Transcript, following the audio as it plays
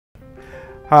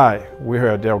Hi, we're here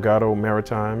at Delgado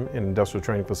Maritime Industrial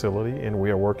Training Facility, and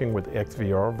we are working with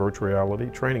XVR Virtual Reality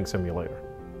Training Simulator.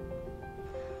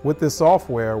 With this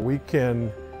software, we can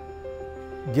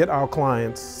get our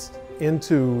clients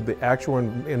into the actual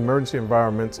emergency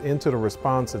environments, into the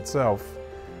response itself,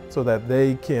 so that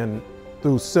they can,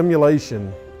 through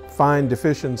simulation, find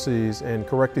deficiencies and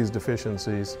correct these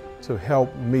deficiencies to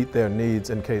help meet their needs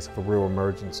in case of a real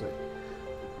emergency.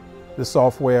 The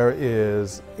software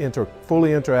is fully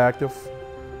interactive.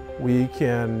 We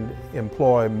can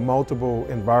employ multiple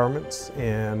environments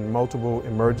and multiple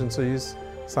emergencies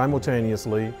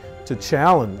simultaneously to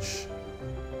challenge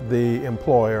the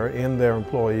employer and their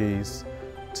employees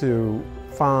to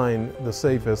find the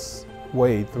safest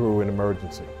way through an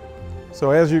emergency.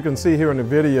 So as you can see here in the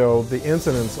video, the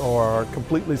incidents are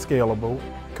completely scalable,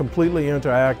 completely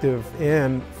interactive,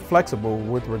 and flexible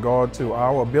with regard to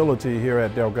our ability here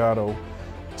at Delgado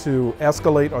to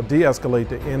escalate or de-escalate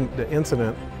the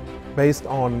incident based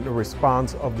on the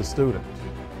response of the student.